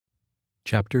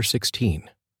Chapter 16.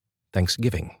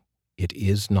 Thanksgiving. It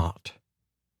is not.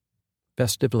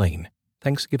 Festive Lane,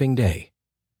 Thanksgiving Day,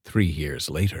 3 years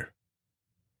later.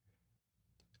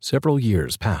 Several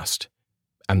years passed,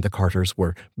 and the Carters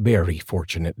were very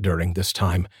fortunate during this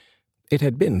time. It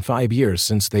had been 5 years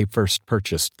since they first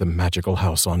purchased the magical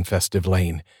house on Festive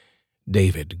Lane.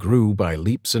 David grew by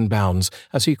leaps and bounds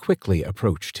as he quickly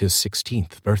approached his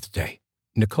 16th birthday.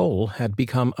 Nicole had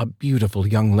become a beautiful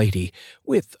young lady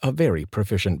with a very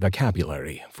proficient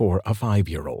vocabulary for a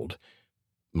 5-year-old.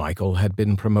 Michael had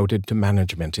been promoted to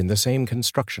management in the same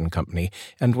construction company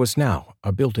and was now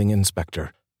a building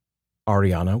inspector.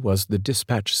 Arianna was the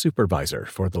dispatch supervisor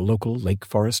for the local Lake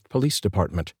Forest Police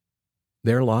Department.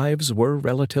 Their lives were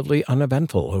relatively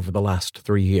uneventful over the last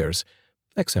 3 years,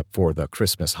 except for the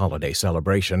Christmas holiday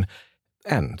celebration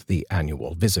and the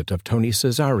annual visit of Tony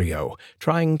Cesario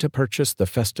trying to purchase the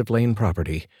Festive Lane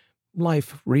property.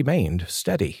 Life remained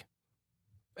steady.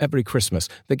 Every Christmas,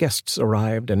 the guests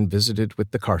arrived and visited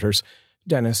with the Carters.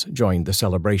 Dennis joined the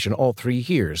celebration all 3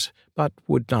 years, but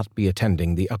would not be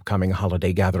attending the upcoming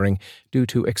holiday gathering due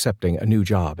to accepting a new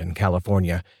job in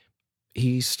California.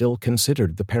 He still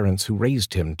considered the parents who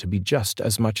raised him to be just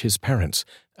as much his parents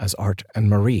as Art and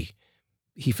Marie.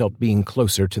 He felt being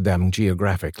closer to them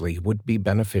geographically would be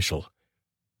beneficial.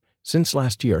 Since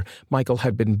last year, Michael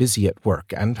had been busy at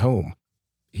work and home.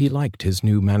 He liked his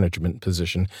new management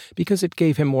position because it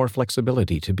gave him more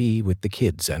flexibility to be with the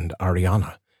kids and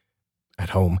Arianna.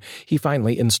 At home, he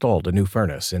finally installed a new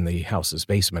furnace in the house's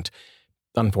basement.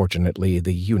 Unfortunately,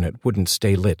 the unit wouldn't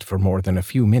stay lit for more than a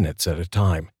few minutes at a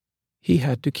time. He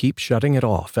had to keep shutting it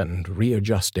off and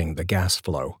readjusting the gas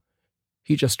flow.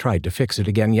 He just tried to fix it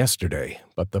again yesterday,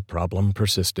 but the problem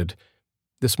persisted.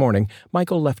 This morning,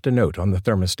 Michael left a note on the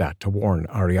thermostat to warn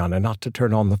Arianna not to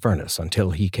turn on the furnace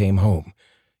until he came home.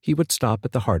 He would stop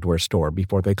at the hardware store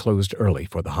before they closed early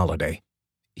for the holiday.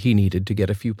 He needed to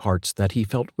get a few parts that he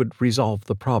felt would resolve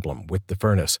the problem with the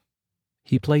furnace.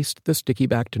 He placed the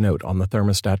sticky-backed note on the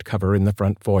thermostat cover in the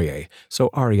front foyer so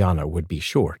Arianna would be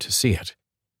sure to see it.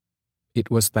 It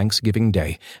was Thanksgiving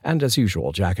Day, and as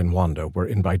usual, Jack and Wanda were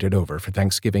invited over for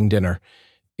Thanksgiving dinner.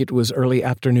 It was early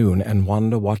afternoon, and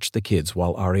Wanda watched the kids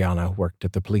while Arianna worked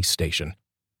at the police station.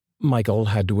 Michael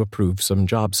had to approve some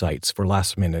job sites for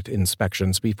last-minute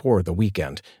inspections before the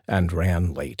weekend, and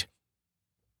ran late.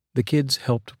 The kids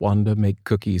helped Wanda make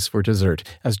cookies for dessert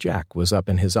as Jack was up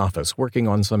in his office working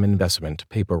on some investment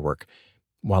paperwork.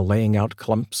 While laying out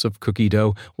clumps of cookie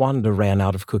dough, Wanda ran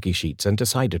out of cookie sheets and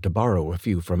decided to borrow a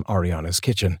few from Arianna's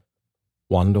kitchen.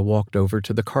 Wanda walked over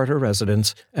to the Carter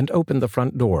residence and opened the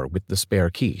front door with the spare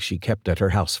key she kept at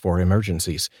her house for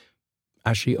emergencies.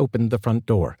 As she opened the front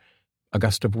door, a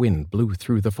gust of wind blew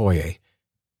through the foyer.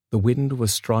 The wind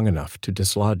was strong enough to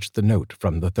dislodge the note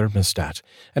from the thermostat,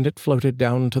 and it floated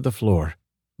down to the floor,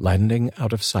 landing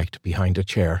out of sight behind a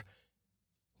chair.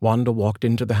 Wanda walked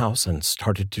into the house and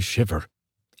started to shiver.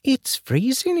 "It's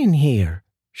freezing in here,"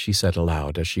 she said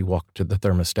aloud as she walked to the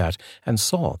thermostat and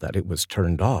saw that it was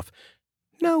turned off.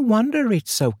 "No wonder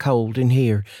it's so cold in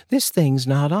here. This thing's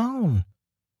not on."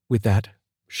 With that,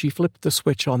 she flipped the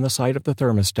switch on the side of the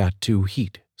thermostat to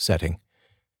heat setting.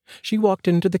 She walked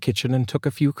into the kitchen and took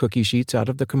a few cookie sheets out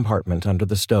of the compartment under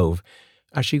the stove.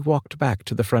 As she walked back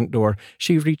to the front door,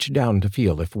 she reached down to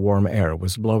feel if warm air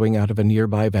was blowing out of a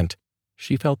nearby vent.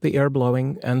 She felt the air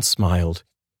blowing and smiled.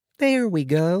 "There we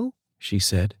go," she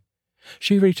said.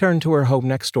 She returned to her home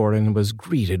next door and was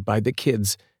greeted by the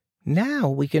kids. "Now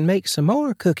we can make some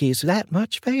more cookies that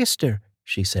much faster,"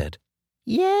 she said.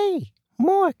 "Yay!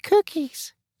 More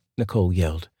cookies!" Nicole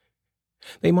yelled.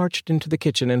 They marched into the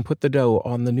kitchen and put the dough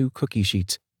on the new cookie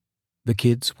sheets. The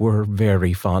kids were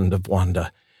very fond of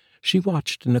Wanda. She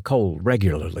watched Nicole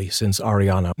regularly since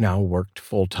Arianna now worked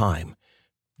full-time.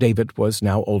 David was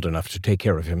now old enough to take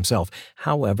care of himself.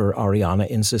 However, Arianna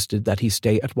insisted that he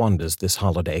stay at Wanda's this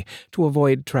holiday to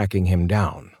avoid tracking him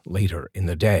down later in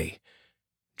the day.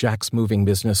 Jack's moving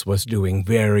business was doing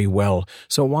very well,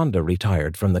 so Wanda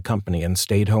retired from the company and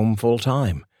stayed home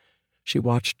full-time. She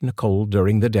watched Nicole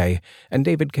during the day, and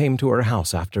David came to her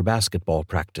house after basketball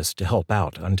practice to help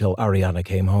out until Arianna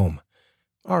came home.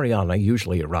 Arianna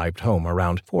usually arrived home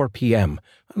around 4 p.m.,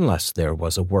 unless there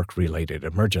was a work-related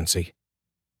emergency.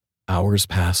 Hours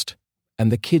passed,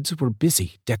 and the kids were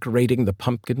busy decorating the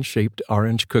pumpkin-shaped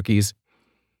orange cookies.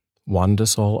 Wanda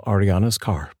saw Arianna's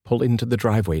car pull into the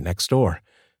driveway next door.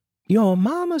 "Your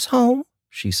mama's home,"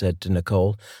 she said to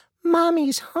Nicole.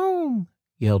 "Mommy's home,"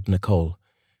 yelled Nicole.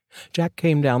 Jack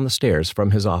came down the stairs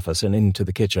from his office and into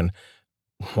the kitchen.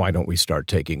 "Why don't we start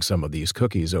taking some of these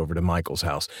cookies over to Michael's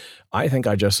house? I think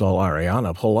I just saw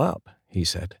Arianna pull up," he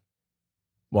said.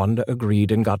 Wanda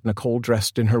agreed and got Nicole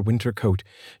dressed in her winter coat.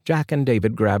 Jack and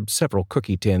David grabbed several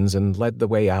cookie tins and led the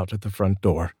way out at the front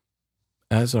door.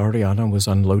 As Arianna was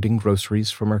unloading groceries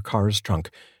from her car's trunk,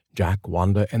 Jack,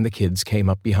 Wanda, and the kids came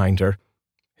up behind her.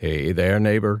 "Hey there,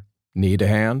 neighbor. Need a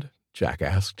hand?" Jack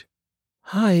asked.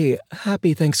 "Hi,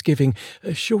 happy Thanksgiving.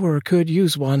 Sure could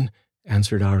use one,"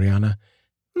 answered Arianna.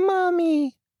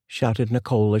 "Mommy!" shouted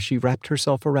Nicole as she wrapped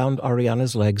herself around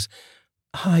Arianna's legs.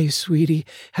 "Hi, sweetie.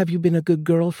 Have you been a good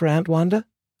girl for Aunt Wanda?"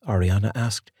 Arianna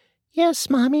asked. "Yes,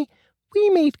 Mommy. We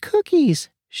made cookies,"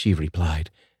 she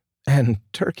replied. "And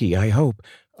turkey, I hope?"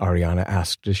 Arianna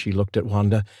asked as she looked at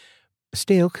Wanda.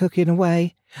 "Still cooking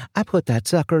away. I put that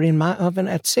sucker in my oven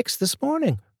at 6 this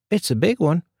morning. It's a big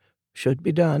one. Should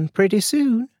be done pretty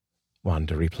soon,"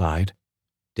 Wanda replied.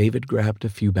 David grabbed a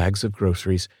few bags of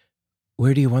groceries.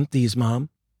 "Where do you want these, Mom?"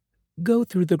 "Go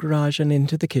through the garage and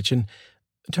into the kitchen.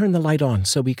 Turn the light on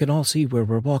so we can all see where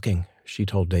we're walking," she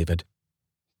told David.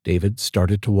 David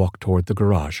started to walk toward the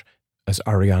garage as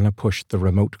Arianna pushed the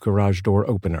remote garage door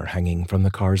opener hanging from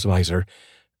the car's visor.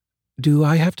 "Do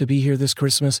I have to be here this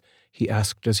Christmas?" he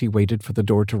asked as he waited for the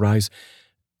door to rise.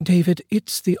 "David,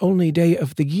 it's the only day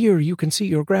of the year you can see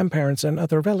your grandparents and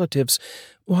other relatives.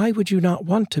 Why would you not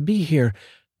want to be here?"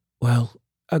 "Well,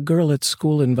 a girl at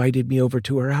school invited me over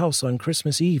to her house on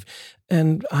Christmas Eve,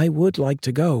 and I would like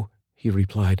to go," he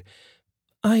replied.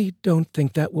 "I don't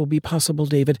think that will be possible,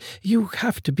 David. You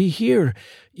have to be here.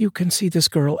 You can see this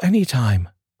girl any time,"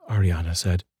 Arianna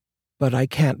said. "But I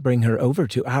can't bring her over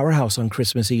to our house on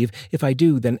Christmas Eve. If I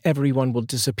do, then everyone will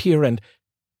disappear and—"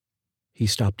 He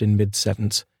stopped in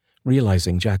mid-sentence,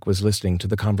 realizing Jack was listening to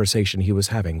the conversation he was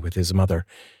having with his mother.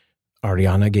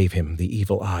 Arianna gave him the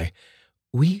evil eye.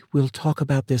 "We will talk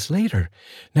about this later.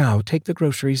 Now take the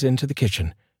groceries into the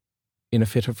kitchen." In a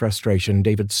fit of frustration,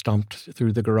 David stomped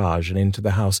through the garage and into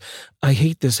the house. "I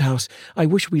hate this house. I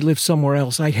wish we lived somewhere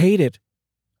else. I hate it."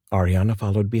 Arianna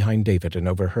followed behind David and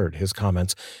overheard his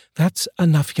comments. "That's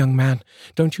enough, young man.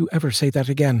 Don't you ever say that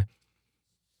again."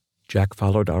 Jack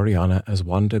followed Arianna as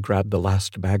Wanda grabbed the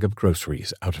last bag of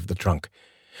groceries out of the trunk.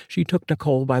 She took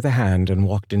Nicole by the hand and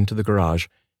walked into the garage.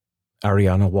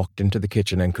 Arianna walked into the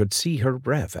kitchen and could see her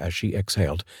breath as she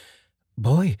exhaled.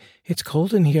 "Boy, it's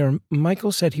cold in here.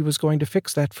 Michael said he was going to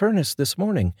fix that furnace this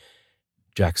morning."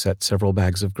 Jack set several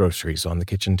bags of groceries on the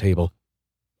kitchen table.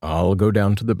 "I'll go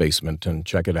down to the basement and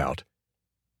check it out."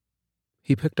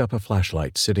 He picked up a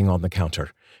flashlight sitting on the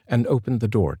counter and opened the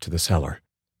door to the cellar.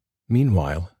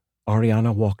 Meanwhile,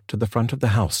 Arianna walked to the front of the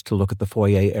house to look at the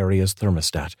foyer area's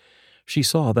thermostat. She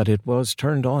saw that it was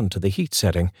turned on to the heat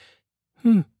setting.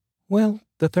 Well,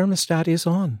 the thermostat is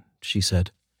on," she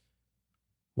said.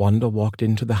 Wanda walked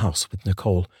into the house with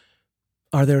Nicole.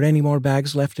 "Are there any more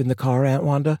bags left in the car, Aunt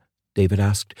Wanda?" David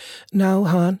asked. "No,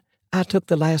 hon. I took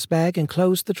the last bag and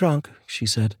closed the trunk," she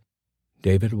said.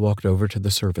 David walked over to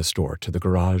the service door to the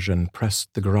garage and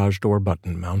pressed the garage door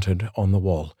button mounted on the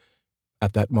wall.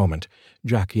 At that moment,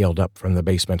 Jack yelled up from the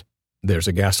basement, "There's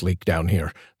a gas leak down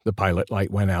here. The pilot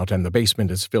light went out and the basement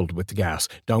is filled with gas.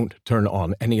 Don't turn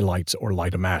on any lights or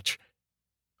light a match."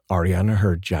 Arianna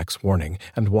heard Jack's warning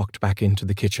and walked back into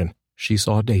the kitchen. She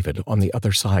saw David on the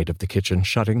other side of the kitchen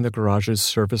shutting the garage's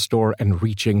service door and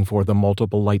reaching for the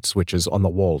multiple light switches on the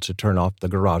wall to turn off the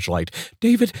garage light.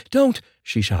 "David, don't!"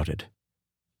 she shouted.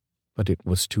 But it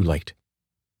was too late.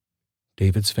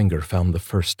 David's finger found the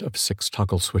first of 6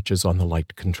 toggle switches on the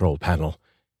light control panel.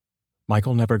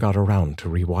 Michael never got around to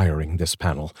rewiring this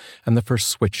panel, and the first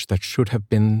switch that should have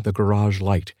been the garage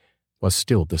light was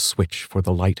still the switch for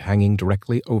the light hanging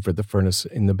directly over the furnace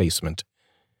in the basement.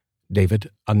 David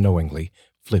unknowingly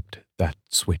flipped that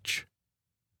switch.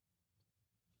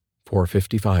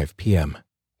 4:55 p.m.,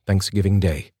 Thanksgiving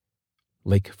Day,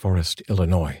 Lake Forest,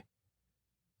 Illinois.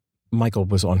 Michael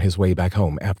was on his way back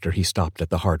home after he stopped at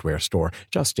the hardware store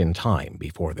just in time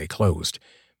before they closed.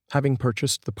 Having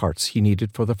purchased the parts he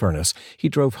needed for the furnace, he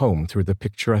drove home through the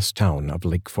picturesque town of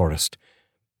Lake Forest.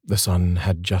 The sun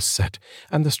had just set,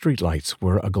 and the streetlights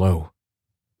were aglow.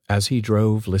 As he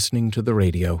drove listening to the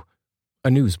radio,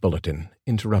 a news bulletin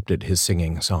interrupted his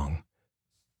singing song.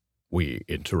 "We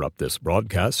interrupt this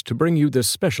broadcast to bring you this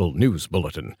special news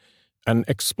bulletin. An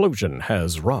explosion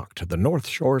has rocked the North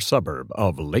Shore suburb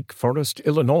of Lake Forest,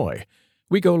 Illinois.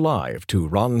 We go live to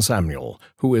Ron Samuel,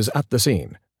 who is at the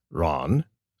scene." "Ron?"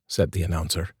 said the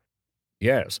announcer.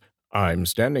 "Yes, I'm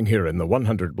standing here in the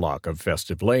 100 block of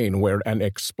Festive Lane where an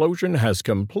explosion has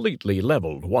completely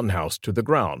leveled one house to the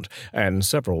ground, and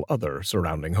several other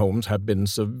surrounding homes have been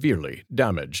severely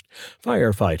damaged.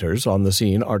 Firefighters on the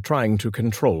scene are trying to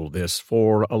control this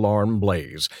 4-alarm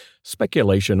blaze.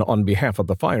 Speculation on behalf of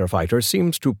the firefighters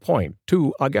seems to point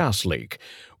to a gas leak.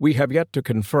 We have yet to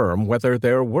confirm whether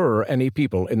there were any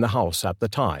people in the house at the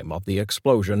time of the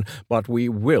explosion, but we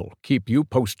will keep you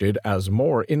posted as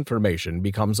more information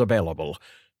becomes available.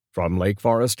 From Lake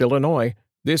Forest, Illinois,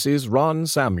 this is Ron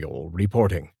Samuel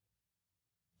reporting."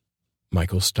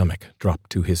 Michael's stomach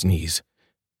dropped to his knees.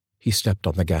 He stepped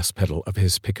on the gas pedal of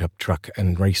his pickup truck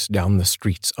and raced down the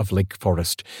streets of Lake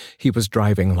Forest. He was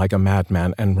driving like a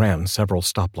madman and ran several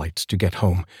stoplights to get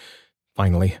home.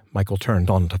 Finally, Michael turned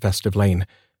onto Festive Lane.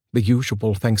 The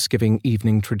usual Thanksgiving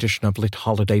evening tradition of lit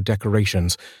holiday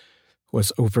decorations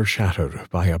was overshadowed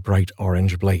by a bright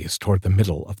orange blaze toward the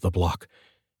middle of the block.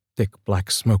 Thick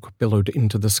black smoke billowed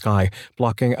into the sky,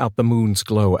 blocking out the moon's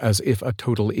glow as if a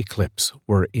total eclipse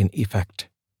were in effect.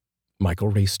 Michael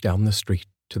raced down the street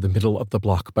to the middle of the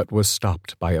block, but was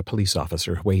stopped by a police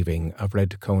officer waving a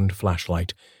red-coned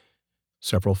flashlight.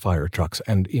 Several fire trucks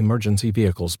and emergency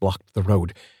vehicles blocked the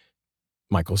road.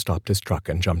 Michael stopped his truck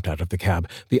and jumped out of the cab.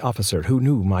 The officer, who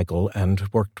knew Michael and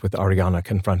worked with Arianna,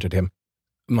 confronted him.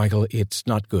 "Michael, it's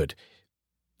not good.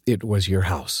 It was your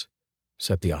house,"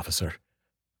 said the officer.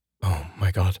 "Oh, my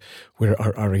God, where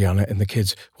are Arianna and the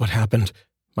kids? What happened?"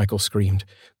 Michael screamed.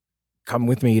 "Come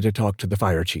with me to talk to the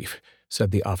fire chief,"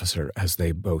 said the officer as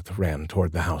they both ran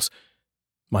toward the house.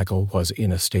 Michael was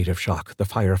in a state of shock. The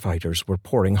firefighters were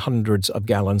pouring hundreds of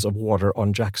gallons of water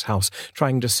on Jack's house,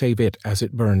 trying to save it as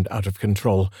it burned out of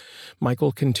control.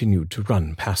 Michael continued to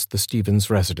run past the Stevens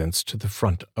residence to the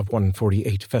front of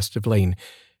 148 Festive Lane.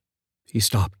 He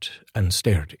stopped and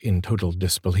stared in total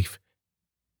disbelief.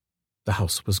 The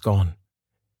house was gone.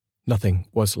 Nothing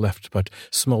was left but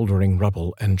smoldering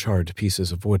rubble and charred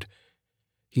pieces of wood.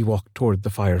 He walked toward the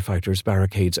firefighters'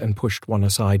 barricades and pushed one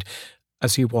aside.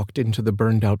 As he walked into the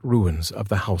burned-out ruins of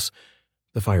the house,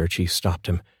 the fire chief stopped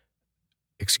him.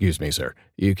 "Excuse me, sir,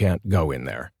 you can't go in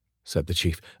there," said the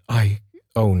chief. "I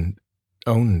owned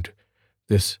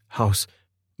this house,"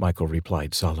 Michael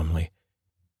replied solemnly.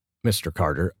 "Mr.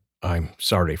 Carter, I'm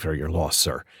sorry for your loss,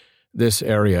 sir. This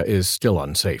area is still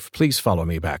unsafe. Please follow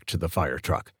me back to the fire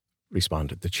truck,"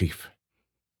 responded the chief.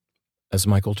 As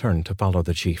Michael turned to follow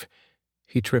the chief,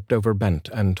 he tripped over bent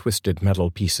and twisted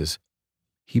metal pieces.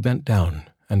 He bent down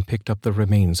and picked up the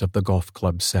remains of the golf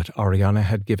club set Arianna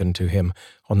had given to him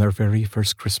on their very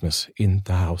first Christmas in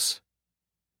the house.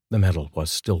 The metal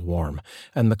was still warm,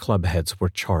 and the club heads were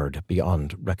charred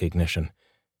beyond recognition.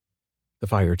 The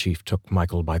fire chief took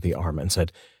Michael by the arm and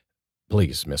said,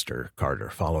 "Please, Mr. Carter,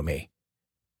 follow me."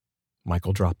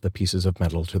 Michael dropped the pieces of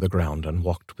metal to the ground and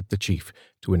walked with the chief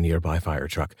to a nearby fire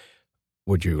truck.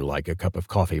 "Would you like a cup of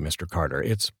coffee, Mr. Carter?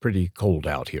 It's pretty cold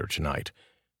out here tonight,"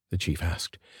 the chief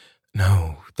asked.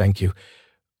 "No, thank you.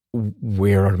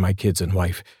 Where are my kids and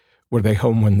wife? Were they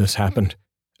home when this happened?"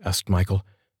 asked Michael.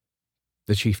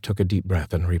 The chief took a deep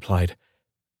breath and replied,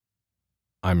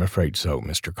 "I'm afraid so,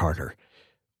 Mr. Carter.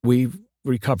 We've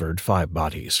recovered 5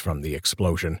 bodies from the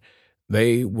explosion.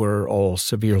 They were all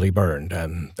severely burned,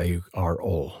 and they are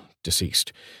all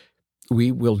deceased.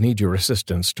 We will need your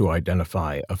assistance to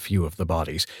identify a few of the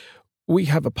bodies. We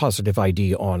have a positive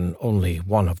ID on only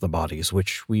one of the bodies,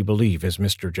 which we believe is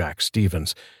Mr. Jack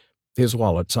Stevens. His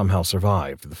wallet somehow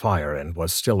survived the fire and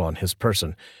was still on his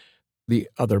person. The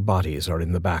other bodies are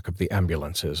in the back of the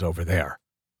ambulances over there.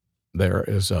 There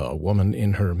is a woman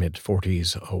in her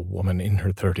mid-40s, a woman in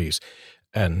her 30s,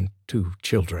 and 2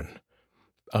 children,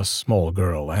 a small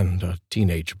girl and a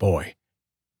teenage boy."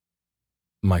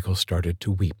 Michael started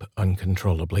to weep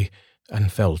uncontrollably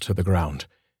and fell to the ground.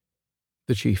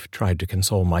 The chief tried to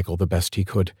console Michael the best he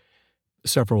could.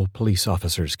 Several police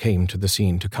officers came to the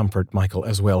scene to comfort Michael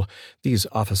as well. These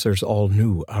officers all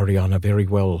knew Arianna very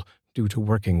well due to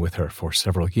working with her for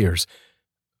several years.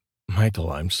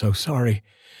 "Michael, I'm so sorry.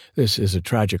 This is a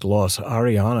tragic loss.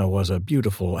 Arianna was a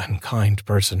beautiful and kind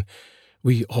person.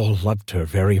 We all loved her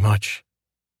very much,"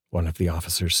 one of the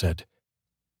officers said.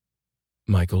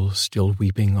 Michael, still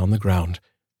weeping on the ground,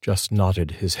 just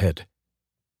nodded his head.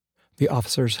 The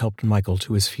officers helped Michael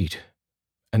to his feet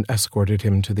and escorted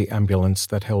him to the ambulance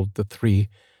that held the 3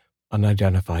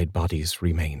 unidentified bodies'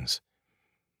 remains.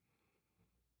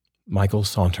 Michael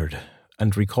sauntered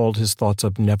and recalled his thoughts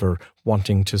of never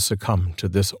wanting to succumb to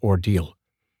this ordeal.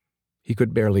 He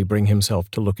could barely bring himself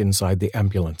to look inside the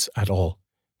ambulance at all.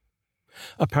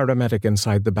 A paramedic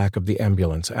inside the back of the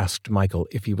ambulance asked Michael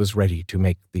if he was ready to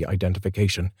make the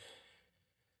identification.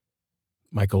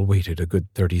 Michael waited a good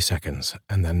 30 seconds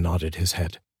and then nodded his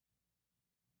head.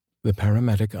 The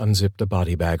paramedic unzipped a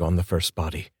body bag on the first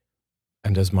body,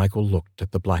 and as Michael looked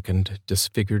at the blackened,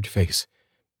 disfigured face,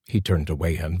 he turned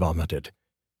away and vomited.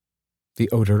 The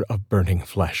odor of burning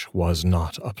flesh was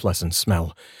not a pleasant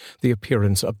smell. The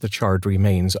appearance of the charred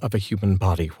remains of a human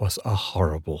body was a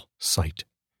horrible sight.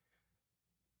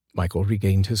 Michael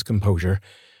regained his composure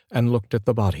and looked at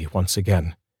the body once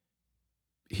again.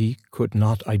 He could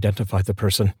not identify the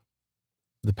person.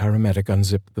 The paramedic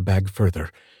unzipped the bag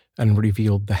further and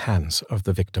revealed the hands of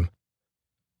the victim.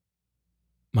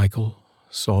 Michael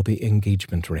saw the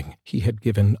engagement ring he had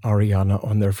given Arianna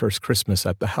on their first Christmas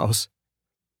at the house.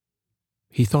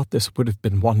 He thought this would have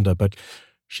been Wanda, but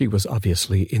she was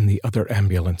obviously in the other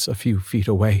ambulance a few feet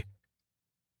away.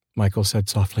 Michael said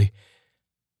softly,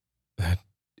 "That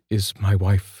is my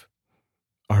wife,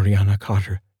 Arianna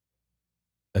Carter,"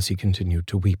 as he continued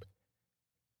to weep.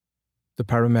 The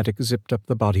paramedic zipped up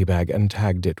the body bag and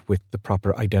tagged it with the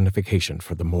proper identification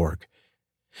for the morgue.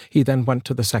 He then went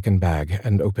to the second bag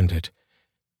and opened it.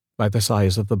 By the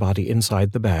size of the body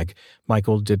inside the bag,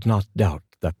 Michael did not doubt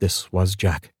that this was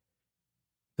Jack.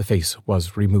 The face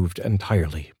was removed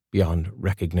entirely beyond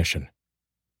recognition.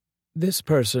 "This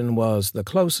person was the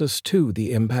closest to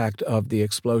the impact of the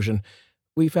explosion.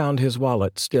 We found his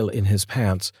wallet still in his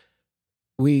pants.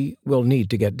 We will need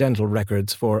to get dental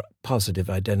records for positive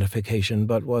identification,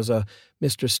 but was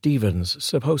Mr. Stevens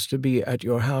supposed to be at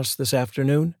your house this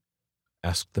afternoon?"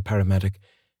 asked the paramedic.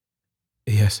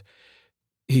 "Yes,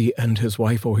 he and his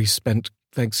wife always spent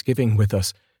Thanksgiving with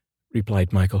us,"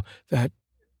 replied Michael. "That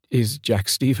is Jack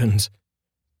Stevens."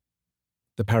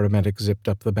 The paramedic zipped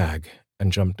up the bag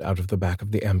and jumped out of the back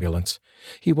of the ambulance.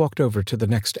 He walked over to the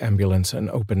next ambulance and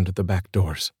opened the back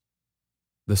doors.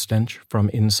 The stench from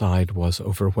inside was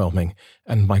overwhelming,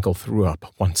 and Michael threw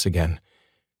up once again.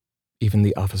 Even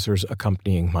the officers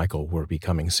accompanying Michael were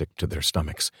becoming sick to their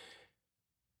stomachs.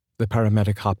 The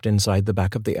paramedic hopped inside the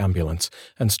back of the ambulance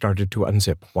and started to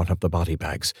unzip one of the body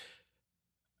bags.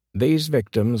 "These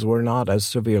victims were not as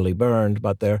severely burned,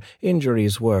 but their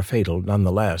injuries were fatal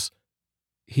nonetheless."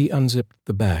 He unzipped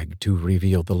the bag to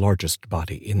reveal the largest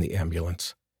body in the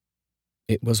ambulance.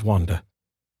 It was Wanda,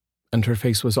 and her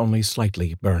face was only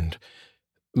slightly burned.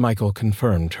 Michael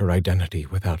confirmed her identity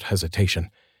without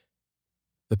hesitation.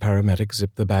 The paramedic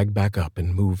zipped the bag back up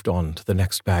and moved on to the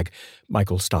next bag.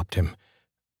 Michael stopped him.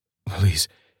 "Please,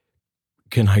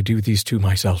 can I do these two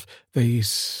myself?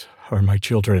 These are my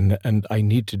children, and I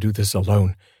need to do this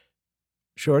alone."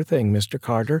 "Sure thing, Mr.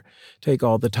 Carter. Take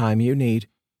all the time you need."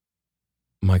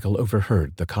 Michael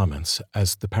overheard the comments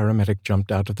as the paramedic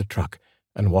jumped out of the truck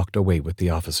and walked away with the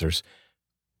officers.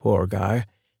 "Poor guy.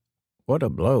 What a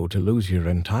blow to lose your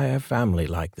entire family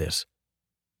like this."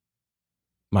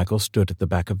 Michael stood at the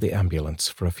back of the ambulance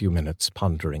for a few minutes,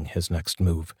 pondering his next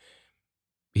move.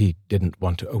 He didn't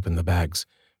want to open the bags.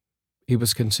 He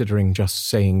was considering just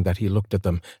saying that he looked at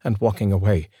them and walking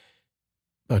away.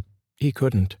 But he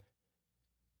couldn't.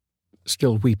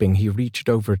 Still weeping, he reached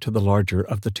over to the larger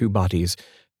of the two bodies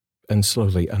and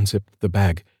slowly unzipped the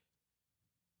bag.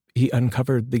 He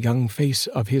uncovered the young face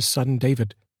of his son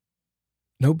David.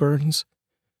 No burns,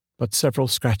 but several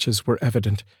scratches were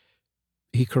evident.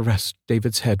 He caressed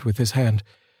David's head with his hand.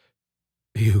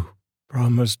 "You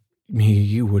promised me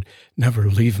you would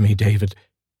never leave me, David."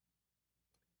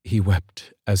 He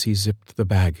wept as he zipped the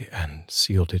bag and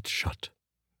sealed it shut.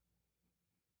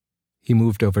 He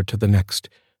moved over to the next,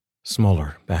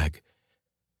 smaller bag.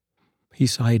 He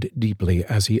sighed deeply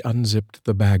as he unzipped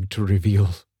the bag to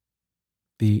reveal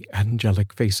the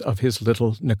angelic face of his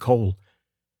little Nicole.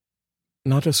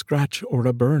 Not a scratch or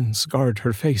a burn scarred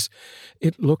her face.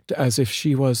 It looked as if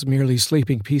she was merely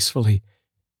sleeping peacefully.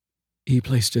 He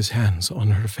placed his hands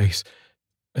on her face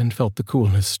and felt the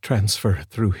coolness transfer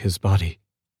through his body.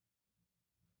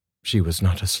 She was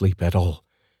not asleep at all.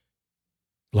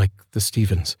 Like the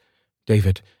Stevens,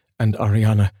 David, and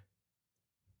Arianna,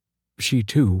 she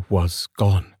too was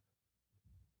gone.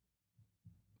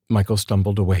 Michael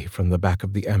stumbled away from the back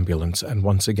of the ambulance and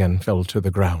once again fell to the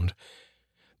ground.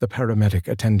 The paramedic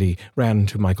attendee ran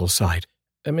to Michael's side.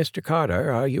 "Mr.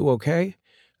 Carter, are you okay?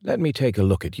 Let me take a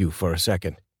look at you for a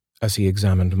second." As he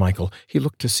examined Michael, he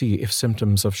looked to see if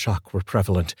symptoms of shock were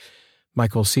prevalent.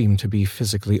 Michael seemed to be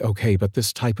physically okay, but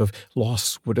this type of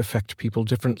loss would affect people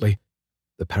differently.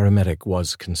 The paramedic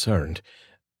was concerned.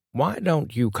 "Why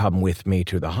don't you come with me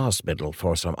to the hospital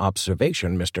for some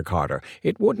observation, Mr. Carter?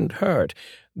 It wouldn't hurt.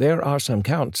 There are some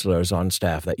counselors on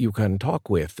staff that you can talk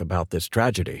with about this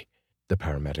tragedy," the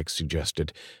paramedic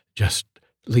suggested. "Just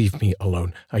leave me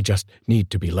alone. I just need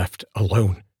to be left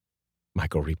alone,"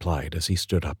 Michael replied as he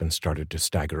stood up and started to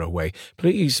stagger away.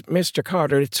 "Please, Mr.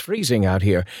 Carter, it's freezing out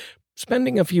here.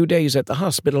 Spending a few days at the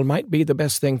hospital might be the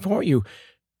best thing for you."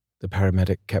 The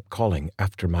paramedic kept calling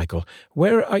after Michael.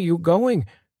 "Where are you going?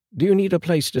 Do you need a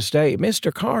place to stay,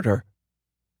 Mr. Carter?"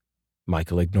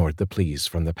 Michael ignored the pleas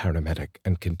from the paramedic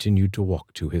and continued to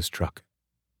walk to his truck.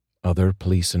 Other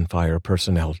police and fire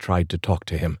personnel tried to talk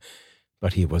to him,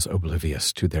 but he was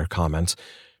oblivious to their comments.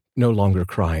 No longer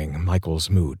crying, Michael's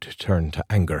mood turned to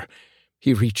anger.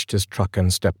 He reached his truck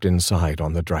and stepped inside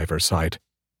on the driver's side.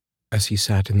 As he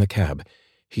sat in the cab,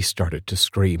 he started to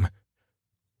scream.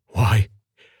 "Why?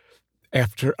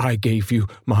 After I gave you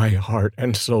my heart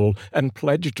and soul and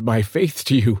pledged my faith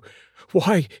to you,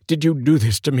 why did you do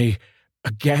this to me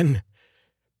again?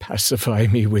 Pacify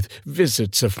me with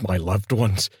visits of my loved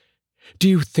ones. Do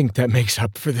you think that makes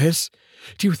up for this?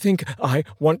 Do you think I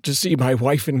want to see my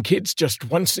wife and kids just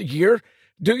once a year?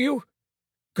 Do you?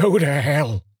 Go to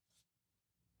hell."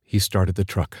 He started the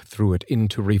truck, threw it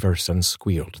into reverse, and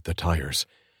squealed the tires.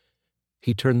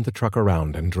 He turned the truck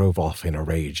around and drove off in a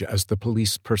rage as the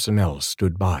police personnel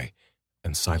stood by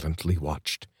and silently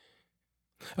watched.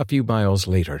 A few miles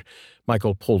later,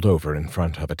 Michael pulled over in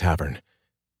front of a tavern.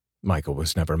 Michael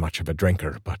was never much of a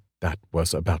drinker, but that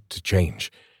was about to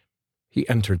change. He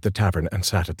entered the tavern and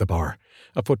sat at the bar.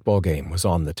 A football game was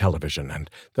on the television, and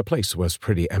the place was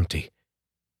pretty empty.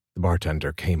 The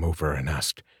bartender came over and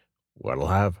asked, "What'll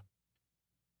have?"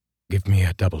 "Give me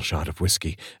a double shot of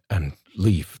whiskey, and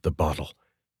leave the bottle,"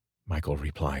 Michael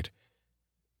replied.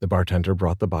 The bartender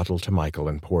brought the bottle to Michael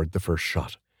and poured the first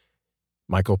shot.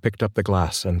 Michael picked up the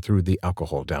glass and threw the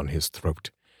alcohol down his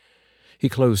throat. He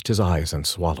closed his eyes and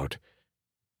swallowed.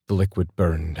 The liquid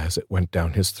burned as it went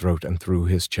down his throat and through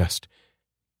his chest.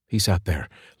 He sat there,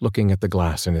 looking at the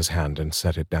glass in his hand, and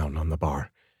set it down on the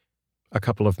bar. A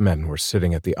couple of men were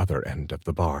sitting at the other end of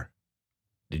the bar.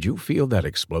 "Did you feel that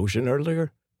explosion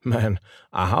earlier? Man,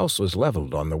 a house was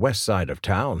leveled on the west side of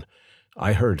town.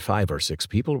 I heard 5 or 6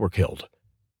 people were killed,"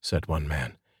 said one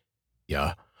man.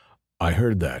 "Yeah, I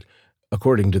heard that.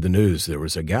 According to the news, there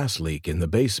was a gas leak in the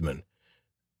basement.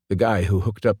 The guy who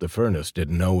hooked up the furnace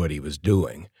didn't know what he was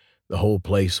doing. The whole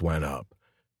place went up.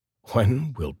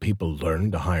 When will people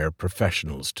learn to hire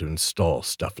professionals to install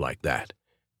stuff like that?"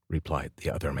 replied the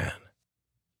other man.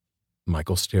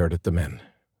 Michael stared at the men,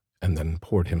 and then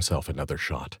poured himself another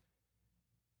shot.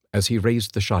 As he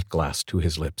raised the shot glass to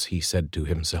his lips, he said to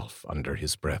himself under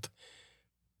his breath,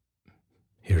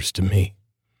 "Here's to me,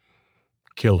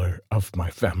 killer of my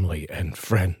family and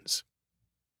friends."